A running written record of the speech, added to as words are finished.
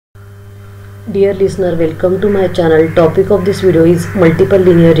Dear listener, welcome to my channel. Topic of this video is multiple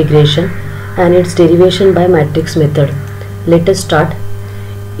linear regression and its derivation by matrix method. Let us start.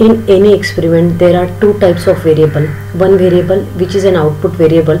 In any experiment, there are two types of variable. One variable which is an output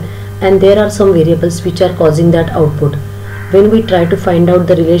variable, and there are some variables which are causing that output. When we try to find out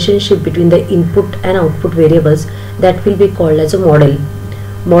the relationship between the input and output variables, that will be called as a model.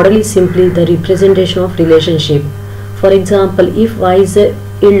 Model is simply the representation of relationship. For example, if y is the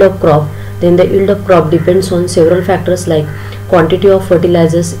yield of crop, then the yield of crop depends on several factors like quantity of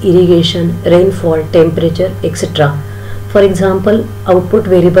fertilizers, irrigation, rainfall, temperature, etc. For example, output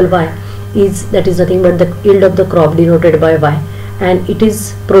variable y is nothing but the yield of the crop denoted by y, and it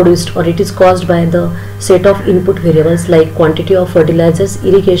is produced or it is caused by the set of input variables like quantity of fertilizers,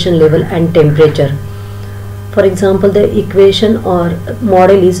 irrigation level and temperature. For example, the equation or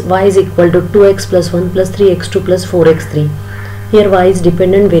model is y is equal to 2x plus 1 plus 3x2 plus 4x3. Here y is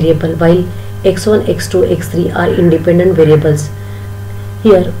dependent variable while x1, x2, x3 are independent variables.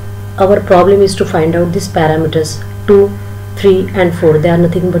 Here our problem is to find out these parameters 2, 3 and 4. They are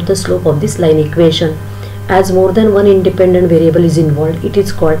nothing but the slope of this line equation. As more than one independent variable is involved, it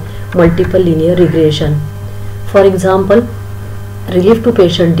is called multiple linear regression. For example, relief to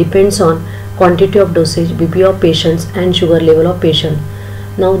patient depends on quantity of dosage, BP of patients and sugar level of patient.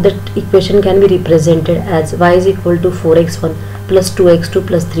 Now that equation can be represented as y is equal to 4x1 plus 2x2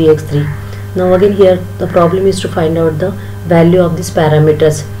 plus 3x3. Now again here the problem is to find out the value of these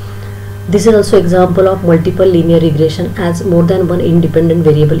parameters. This is also example of multiple linear regression as more than one independent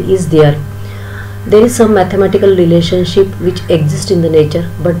variable is there. There is some mathematical relationship which exists in the nature,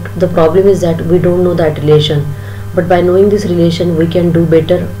 but the problem is that we don't know that relation. But by knowing this relation we can do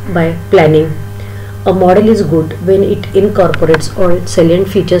better by planning. A model is good when it incorporates all salient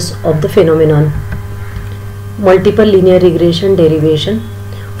features of the phenomenon. Multiple linear regression derivation.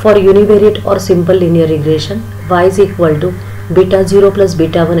 For univariate or simple linear regression, y is equal to beta 0 plus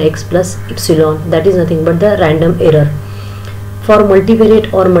beta 1 x plus epsilon, that is nothing but the random error. For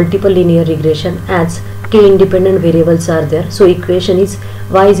multivariate or multiple linear regression, as k independent variables are there, so equation is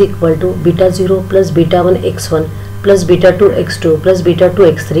y is equal to beta 0 plus beta 1 x1 plus beta 2 x2 plus beta 2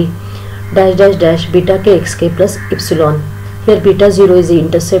 x3 dash dash dash beta k xk plus epsilon. Here beta 0 is the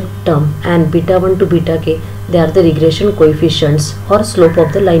intercept term and beta 1 to beta k, they are the regression coefficients or slope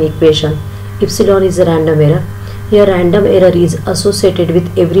of the line equation. Epsilon is a random error. Here random error is associated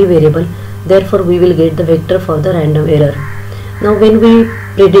with every variable, therefore we will get the vector for the random error. Now when we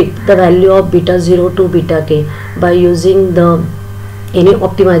predict the value of beta 0 to beta k by using the any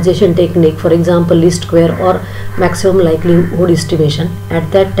optimization technique, for example least square or maximum likelihood estimation, at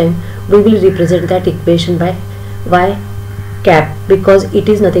that time we will represent that equation by y cap because it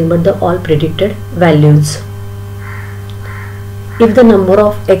is nothing but the all predicted values. If the number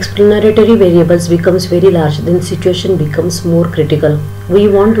of explanatory variables becomes very large, then situation becomes more critical. We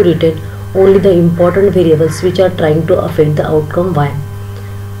want to retain only the important variables which are trying to affect the outcome y.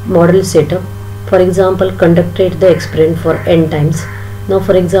 Model setup. For example, conducted the experiment for n times. Now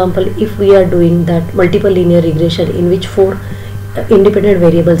for example, if we are doing that multiple linear regression in which 4 independent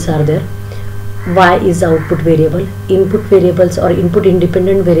variables are there, y is the output variable, input variables or input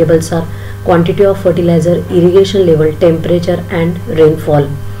independent variables are quantity of fertilizer, irrigation level, temperature and rainfall.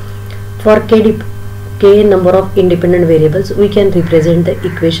 For k number of independent variables, we can represent the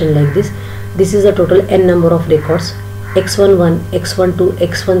equation like this. This is the total n number of records, x11, x12,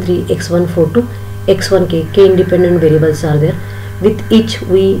 x13, x14 to x1k, k independent variables are there. With each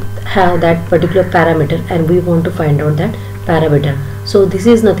we have that particular parameter and we want to find out that parameter. So this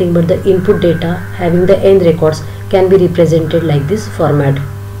is nothing but the input data having the n records can be represented like this format.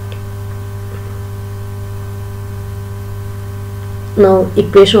 Now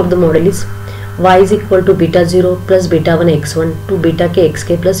equation of the model is y is equal to beta 0 plus beta 1 x1 to beta k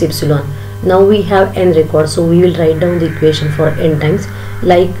xk plus epsilon. Now we have n records, so we will write down the equation for n times.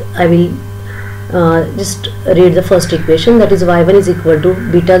 Like I will just read the first equation, that is y1 is equal to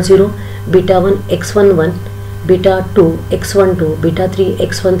beta 0 beta 1 x11 beta 2 x12 beta 3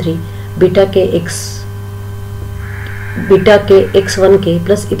 x13 beta k x1k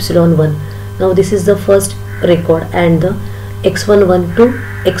plus epsilon 1. Now this is the first record and the x11 to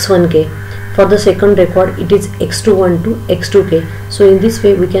x1k. For the second record it is x21 to x2k. So in this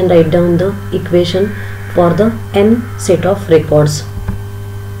way we can write down the equation for the n set of records.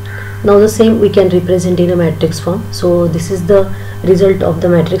 Now the same we can represent in a matrix form. So this is the result of the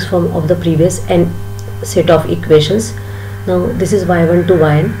matrix form of the previous n set of equations. Now this is y1 to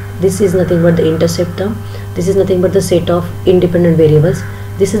yn. This is nothing but the intercept term. This is nothing but the set of independent variables.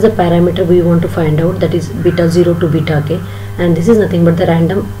 This is the parameter we want to find out, that is beta 0 to beta k, and this is nothing but the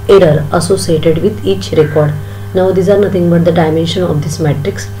random error associated with each record. Now these are nothing but the dimension of this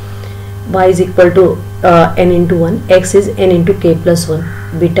matrix. Y is equal to n into 1, x is n into k plus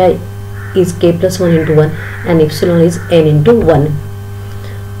 1, beta is k plus 1 into 1, and epsilon is n into 1.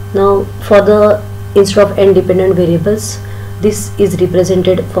 Now for the, instead of n dependent variables, this is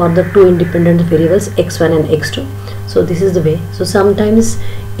represented for the two independent variables x1 and x2. So this is the way. So sometimes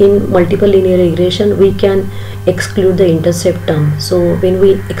in multiple linear regression we can exclude the intercept term. So when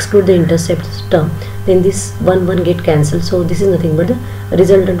we exclude the intercept term, then this 1 get cancelled. So this is nothing but the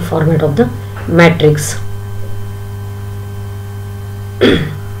resultant format of the matrix.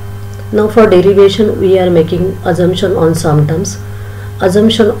 Now for derivation we are making assumption on some terms.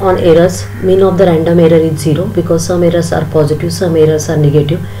 Assumption on errors, mean of the random error is 0, because some errors are positive, some errors are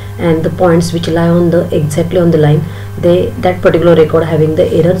negative, and the points which lie on the exactly on the line, that particular record having the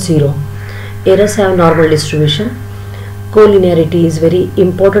error 0. Errors have normal distribution. Collinearity is very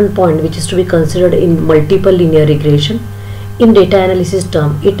important point which is to be considered in multiple linear regression. In data analysis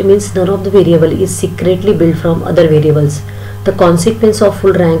term, it means none of the variable is secretly built from other variables. The consequence of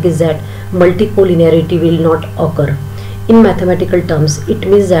full rank is that multicollinearity will not occur. In mathematical terms, it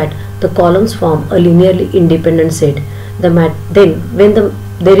means that the columns form a linearly independent set.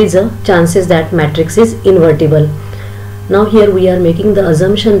 There is a chances that matrix is invertible. Now here we are making the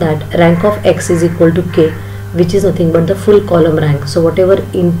assumption that rank of x is equal to k, which is nothing but the full column rank. So whatever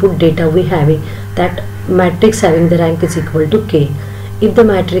input data we having, that matrix having the rank is equal to k. If the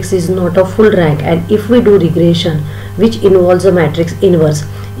matrix is not of full rank, and if we do regression which involves a matrix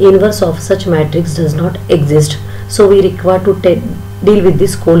inverse of such matrix does not exist. So we require to deal with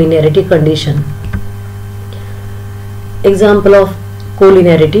this collinearity condition. Example of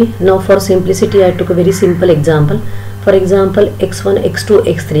collinearity. Now for simplicity I took a very simple example. For example, x1, x2,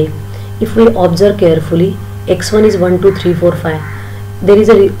 x3. If we observe carefully, x1 is 1, 2, 3, 4, 5. There is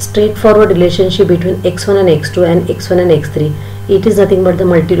a straightforward relationship between x1 and x2 and x1 and x3. It is nothing but the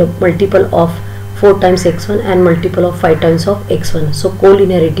multiple of 4 times x1 and multiple of 5 times of x1. So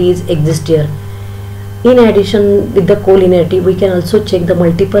collinearity is exist here. In addition, with the collinearity, we can also check the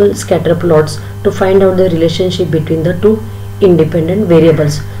multiple scatter plots to find out the relationship between the two independent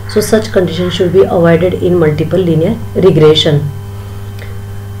variables. So such conditions should be avoided in multiple linear regression.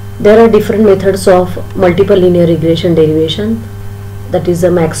 There are different methods of multiple linear regression derivation, that is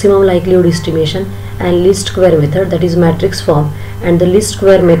the maximum likelihood estimation, and least square method, that is matrix form, and the least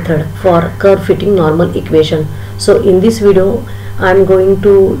square method for curve fitting normal equation. So in this video I am going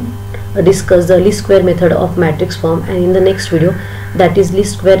to discuss the least square method of matrix form, and in the next video, that is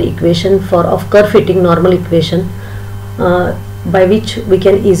least square equation of curve fitting normal equation, by which we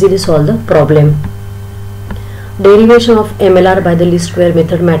can easily solve the problem. Derivation of MLR by the least square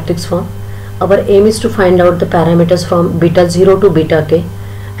method matrix form. Our aim is to find out the parameters from beta 0 to beta k,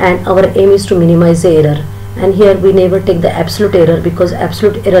 and our aim is to minimize the error. And here we never take the absolute error, because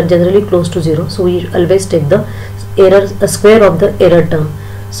absolute error generally close to 0, so we always take the error square of the error term.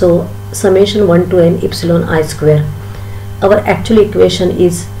 So summation 1 to n epsilon I square. Our actual equation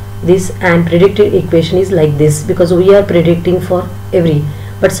is this, and predicted equation is like this, because we are predicting for every,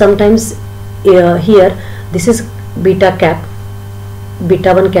 but sometimes here this is beta cap,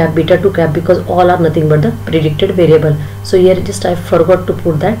 beta 1 cap, beta 2 cap, because all are nothing but the predicted variable. So here just I forgot to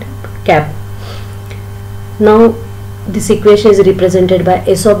put that cap. Now this equation is represented by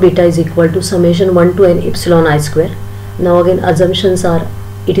s of beta is equal to summation 1 to n epsilon I square. Now again assumptions are,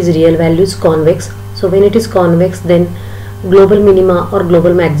 it is real values, convex. So when it is convex, then global minima or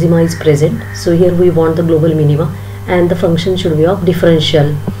global maxima is present. So here we want the global minima, and the function should be of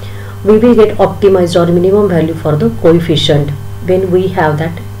differential. We will get optimized or minimum value for the coefficient when we have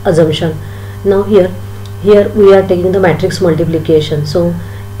that assumption. Now here we are taking the matrix multiplication. So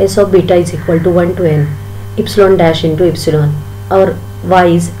s of beta is equal to 1 to n epsilon dash into epsilon. Our y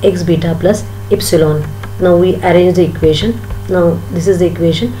is x beta plus epsilon. Now we arrange the equation. Now this is the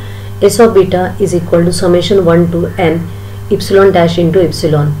equation. S of beta is equal to summation 1 to n epsilon dash into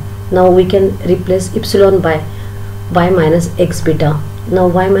epsilon. Now we can replace epsilon by y minus x beta. Now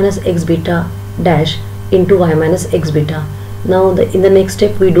y minus x beta dash into y minus x beta. Now in the next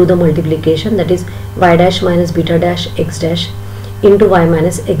step we do the multiplication, that is y dash minus beta dash x dash into y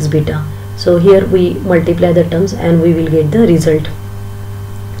minus x beta. So here we multiply the terms and we will get the result.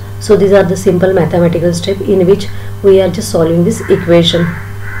 So these are the simple mathematical steps in which we are just solving this equation.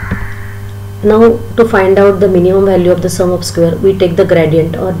 Now to find out the minimum value of the sum of square, we take the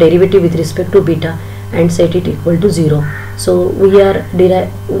gradient or derivative with respect to beta and set it equal to 0. So we are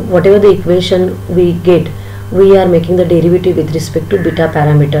whatever the equation we get, we are making the derivative with respect to beta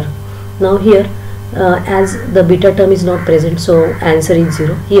parameter. Now here as the beta term is not present, so answer is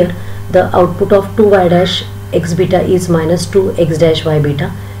 0. Here the output of 2y dash x beta is minus 2 x dash y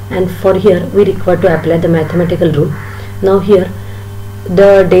beta, and for here we require to apply the mathematical rule. Now here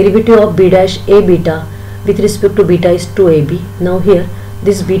the derivative of b dash a beta with respect to beta is 2ab. Now here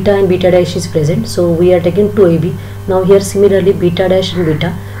this beta and beta dash is present, so we are taking 2ab. Now here similarly beta dash and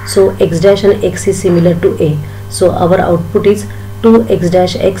beta, so x dash and x is similar to a, so our output is 2x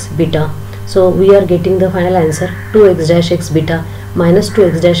dash x beta. So we are getting the final answer 2x dash x beta minus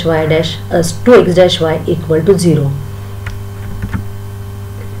 2x dash y dash 2x dash y equal to 0.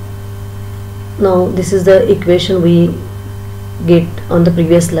 Now this is the equation we get on the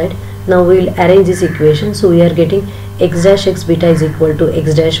previous slide. Now we will arrange this equation. So we are getting x dash x beta is equal to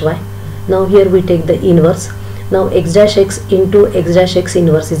x dash y. Now here we take the inverse. Now x dash x into x dash x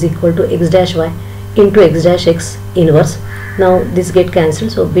inverse is equal to x dash y into x dash x inverse. Now this get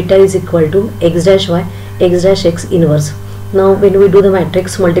cancelled, so beta is equal to x dash y x dash x inverse. Now when we do the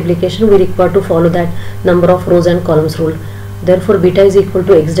matrix multiplication, we require to follow that number of rows and columns rule. Therefore beta is equal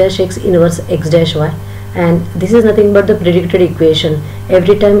to x dash x inverse x dash y, and this is nothing but the predicted equation.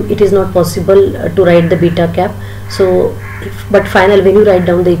 Every time it is not possible to write the beta cap, so but final when you write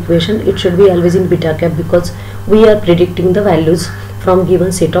down the equation, it should be always in beta cap, because we are predicting the values from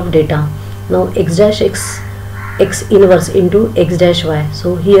given set of data. Now x dash x inverse into x dash y,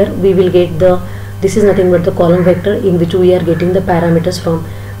 so here we will get the, this is nothing but the column vector in which we are getting the parameters from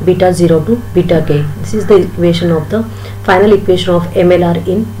beta 0 to beta k. This is the equation of the final equation of MLR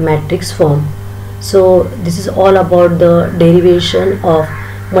in matrix form. So this is all about the derivation of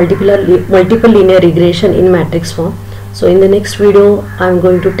multiple linear regression in matrix form. So in the next video I am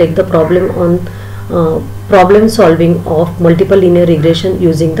going to take the problem on problem solving of multiple linear regression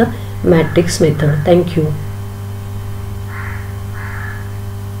using the matrix method. Thank you.